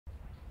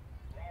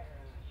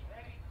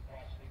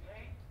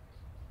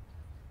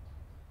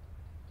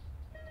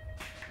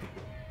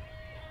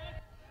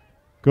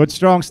Good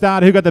strong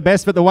start. Who got the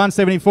best? But the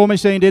 174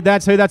 machine did.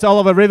 That's who. That's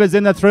Oliver Rivers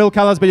in the thrill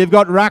colours. But you've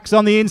got Ruks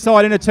on the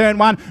inside into turn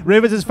one.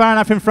 Rivers is far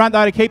enough in front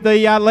though to keep the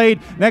lead.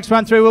 Next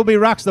one through will be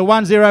Ruks. The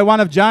 101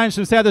 of Jones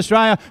from South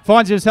Australia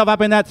finds himself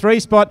up in that 3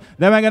 spot.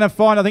 Then we're going to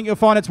find, I think you'll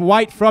find it's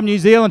Waite from New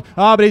Zealand.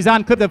 Oh, but he's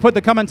unclipped. They've put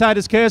the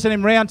commentator's curse on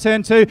him round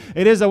turn 2.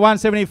 It is the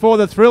 174.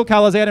 The thrill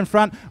colours out in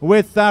front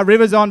with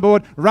Rivers on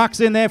board. Ruks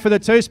in there for the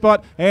 2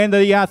 spot. And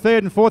the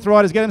third and fourth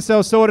riders get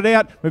themselves sorted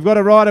out. We've got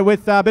a rider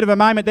with a bit of a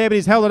moment there, but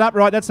he's held it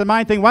upright. That's the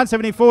main thing.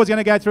 174 is going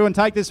to go through and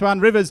take this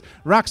one. Rivers,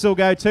 Ruks will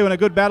go 2, and a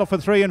good battle for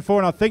 3 and 4,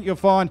 and I think you'll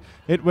find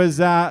it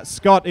was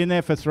Scott in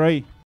there for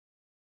 3.